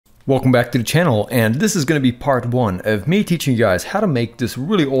Welcome back to the channel, and this is going to be part one of me teaching you guys how to make this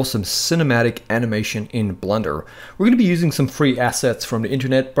really awesome cinematic animation in Blender. We're going to be using some free assets from the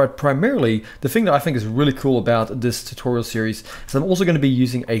internet, but primarily the thing that I think is really cool about this tutorial series is I'm also going to be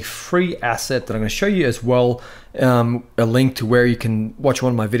using a free asset that I'm going to show you as well, a link to where you can watch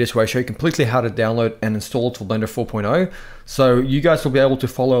one of my videos where I show you completely how to download and install it for Blender 4.0. So you guys will be able to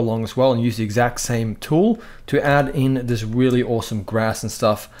follow along as well and use the exact same tool to add in this really awesome grass and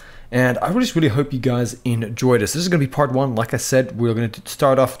stuff. And I just really hope you guys enjoy this. This is going to be part one. Like I said, we're going to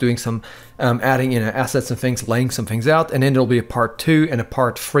start off doing some adding in assets and things, laying some things out, and then there'll be a part two and a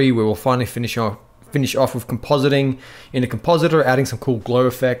part three where we'll finally finish off with compositing in the compositor, adding some cool glow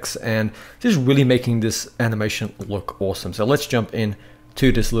effects, and just really making this animation look awesome. So let's jump in to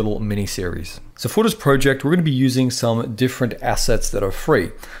this little mini series. So for this project, we're going to be using some different assets that are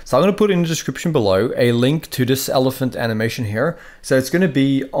free. So I'm going to put in the description below a link to this elephant animation here. So it's going to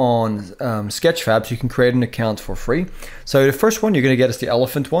be on Sketchfab, so you can create an account for free. So the first one you're going to get is the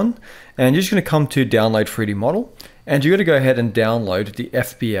elephant one, and you're just going to come to download 3D model, and you're going to go ahead and download the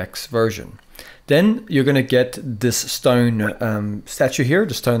FBX version. Then you're going to get this stone statue here,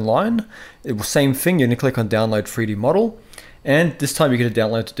 the stone lion. Same thing, you're going to click on download 3D model. And this time you're going to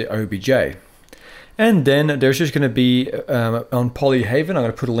download the OBJ. And then there's just going to be on Polyhaven, I'm going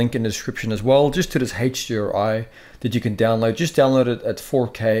to put a link in the description as well, just to this HDRI that you can download. Just download it at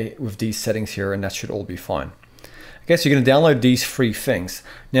 4K with these settings here, and that should all be fine. Okay, so you're going to download these free things.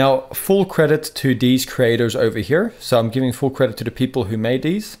 Now, full credit to these creators over here. So I'm giving full credit to the people who made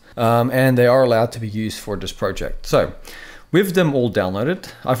these, and they are allowed to be used for this project. So with them all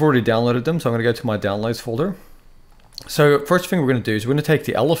downloaded, I've already downloaded them, so I'm going to go to my downloads folder. So first thing we're going to do is we're going to take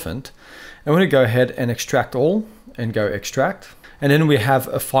the elephant and we're going to go ahead and extract all and go extract. And then we have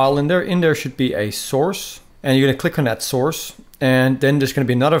a file in there. In there should be a source, and you're going to click on that source, and then there's going to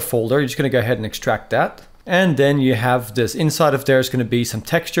be another folder. You're just going to go ahead and extract that. And then you have this inside of there is going to be some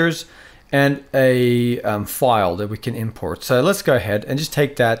textures and a file that we can import. So let's go ahead and just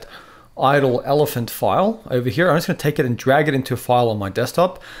take that idle elephant file over here. I'm just going to take it and drag it into a file on my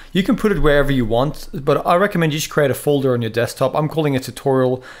desktop. You can put it wherever you want, but I recommend you just create a folder on your desktop. I'm calling it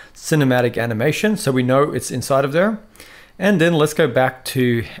tutorial cinematic animation, so we know it's inside of there. And then let's go back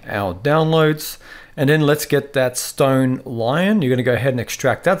to our downloads, and then let's get that stone lion. You're going to go ahead and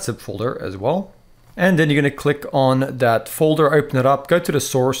extract that zip folder as well. And then you're going to click on that folder, open it up, go to the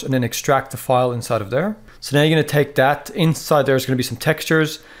source, and then extract the file inside of there. So now you're going to take that. Inside there is going to be some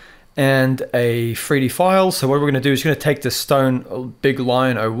textures and a 3D file. So what we're going to do is going to take this stone big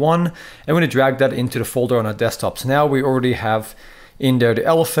lion 01 and we're going to drag that into the folder on our desktop. So now we already have in there the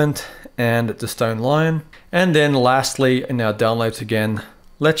elephant and the stone lion. And then lastly, in our downloads again,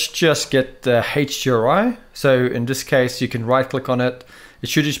 let's just get the HDRI. So in this case, you can right click on it. It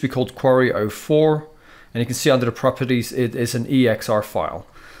should just be called Quarry 04. And you can see under the properties, it is an EXR file.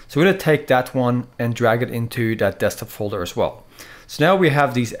 So we're going to take that one and drag it into that desktop folder as well. So now we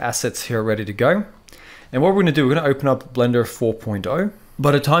have these assets here ready to go. And what we're going to do, we're going to open up Blender 4.0.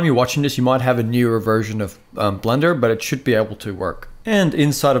 By the time you're watching this, you might have a newer version of Blender, but it should be able to work. And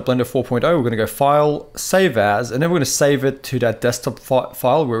inside of Blender 4.0, we're going to go File, Save As, and then we're going to save it to that desktop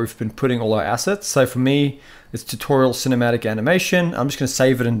file where we've been putting all our assets. So for me, it's Tutorial Cinematic Animation. I'm just going to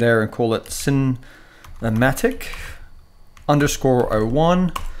save it in there and call it Cinematic _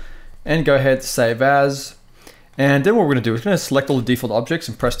 01 and go ahead, Save As. And then what we're going to do is going to select all the default objects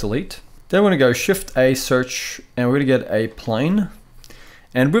and press delete. Then we're going to go Shift A, search, and we're going to get a plane.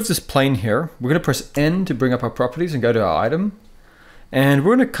 And with this plane here, we're going to press N to bring up our properties and go to our item. And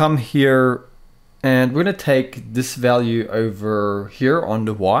we're going to come here and we're going to take this value over here on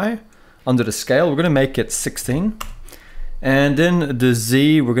the Y, under the scale. We're going to make it 16. And then the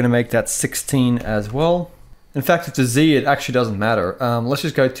Z, we're going to make that 16 as well. In fact, with the Z, it actually doesn't matter. Let's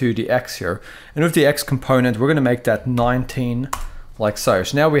just go to the X here. And with the X component, we're going to make that 19 like so.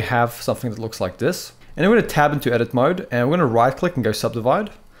 So now we have something that looks like this. And then we're going to tab into edit mode, and we're going to right click and go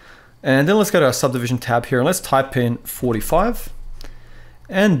subdivide. And then let's go to our subdivision tab here and let's type in 45.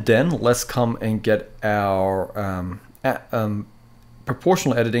 And then let's come and get our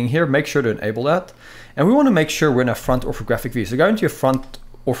proportional editing here. Make sure to enable that. And we want to make sure we're in our front orthographic view. So go into your front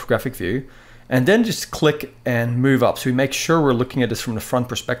orthographic view, and then just click and move up. So we make sure we're looking at this from the front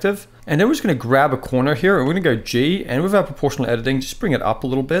perspective. And then we're just going to grab a corner here and we're going to go G, and with our proportional editing, just bring it up a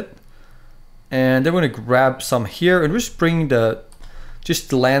little bit. And then we're going to grab some here and just bring the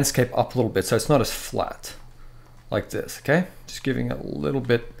landscape up a little bit so it's not as flat like this, okay? Just giving it a little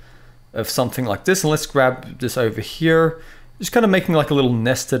bit of something like this. And let's grab this over here. Just kind of making like a little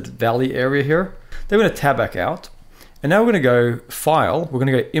nested valley area here. Then we're going to tab back out. And now we're going to go File, we're going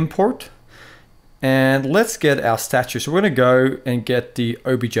to go Import, and let's get our statue. So we're going to go and get the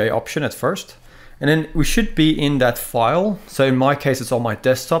OBJ option at first. And then we should be in that file. So in my case, it's on my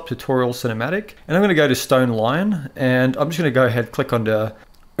desktop, tutorial cinematic. And I'm going to go to Stone Lion, and I'm just going to go ahead, click on the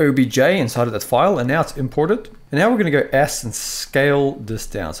OBJ inside of that file, and now it's imported. And now we're going to go S and scale this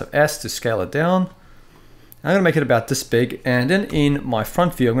down. So S to scale it down. I'm going to make it about this big. And then in my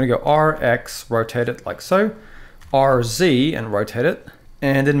front view, I'm going to go RX, rotate it like so, RZ and rotate it.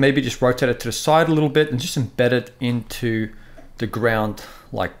 And then maybe just rotate it to the side a little bit and just embed it into the ground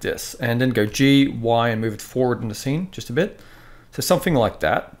like this. And then go G, Y, and move it forward in the scene just a bit. So something like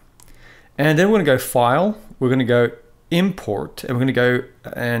that. And then we're going to go File. We're going to go Import, and we're going to go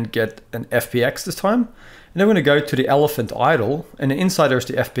and get an FBX this time. And then we're going to go to the elephant idle, and inside there's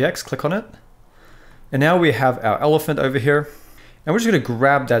the FBX, click on it. And now we have our elephant over here. And we're just going to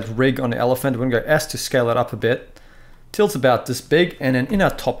grab that rig on the elephant. We're going to go S to scale it up a bit till it's about this big. And then in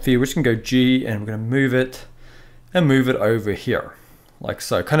our top view, we're just going to go G, and we're going to move it and move it over here like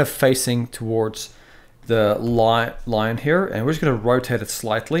so, kind of facing towards the line here. And we're just going to rotate it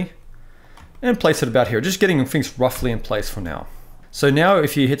slightly and place it about here, just getting things roughly in place for now. So now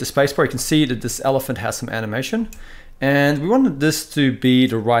if you hit the spacebar, you can see that this elephant has some animation, and we wanted this to be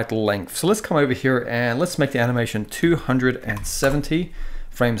the right length. So let's come over here and let's make the animation 270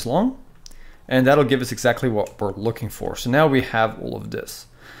 frames long, and that'll give us exactly what we're looking for. So now we have all of this.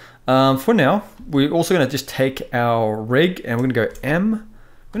 For now, we're also going to just take our rig, and we're going to go M.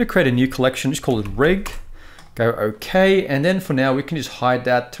 I'm going to create a new collection, just call it rig. Go OK, and then for now we can just hide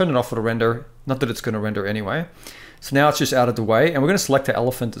that, turn it off for the render. Not that it's going to render anyway. So now it's just out of the way, and we're going to select the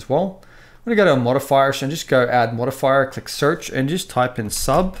elephant as well. I'm going to go to our modifiers and just go add modifier, click search, and just type in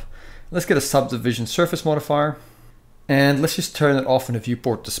sub. Let's get a subdivision surface modifier, and let's just turn it off in the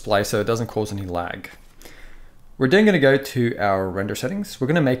viewport display so it doesn't cause any lag. We're then going to go to our render settings. We're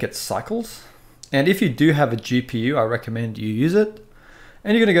going to make it cycles, and if you do have a GPU, I recommend you use it.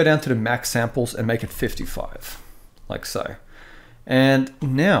 And you're going to go down to the max samples and make it 55, like so. And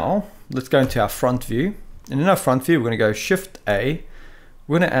now let's go into our front view. And in our front view, we're going to go Shift A.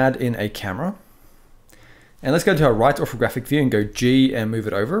 We're going to add in a camera. And let's go to our right orthographic view and go G and move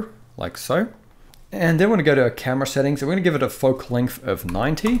it over like so. And then we're going to go to our camera settings, and we're going to give it a focal length of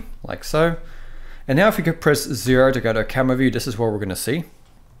 90, like so. And now if we could press 0 to go to our camera view, this is what we're going to see.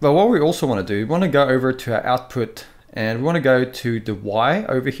 But what we also want to do, we want to go over to our output, and we want to go to the Y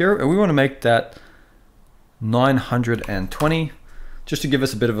over here, and we want to make that 920, just to give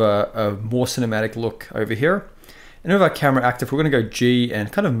us a bit of a more cinematic look over here. And with our camera active, we're going to go G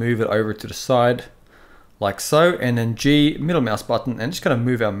and kind of move it over to the side like so, and then G, middle mouse button, and just kind of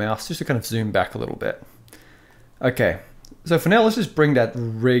move our mouse just to kind of zoom back a little bit. Okay, so for now, let's just bring that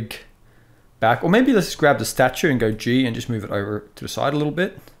rig back, or maybe let's just grab the statue and go G and just move it over to the side a little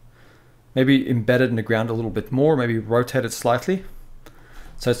bit. Maybe embed it in the ground a little bit more, maybe rotate it slightly.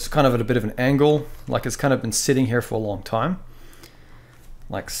 So it's kind of at a bit of an angle, like it's kind of been sitting here for a long time,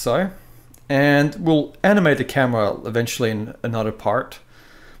 like so. And we'll animate the camera eventually in another part.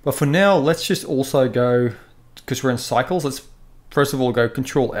 But for now, let's just also go, because we're in cycles, let's first of all go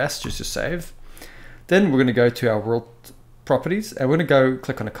Control S just to save. Then we're going to go to our world properties, and we're going to go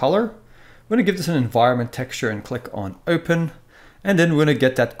click on a color. We're going to give this an environment texture and click on open. And then we're going to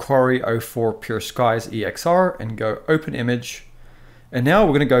get that Quarry 04 Pure Skies EXR and go open image. And now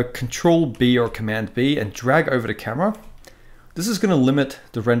we're going to go Control B or Command B and drag over the camera. This is going to limit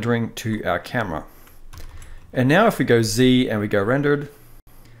the rendering to our camera. And now if we go Z and we go rendered,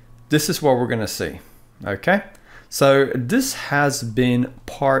 this is what we're going to see. Okay, so this has been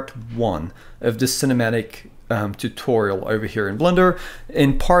part 1 of this cinematic tutorial over here in Blender.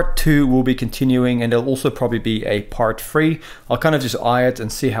 In part 2 we'll be continuing, and there'll also probably be a part 3. I'll kind of just eye it and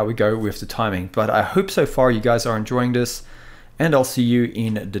see how we go with the timing, but I hope so far you guys are enjoying this, and I'll see you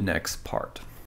in the next part.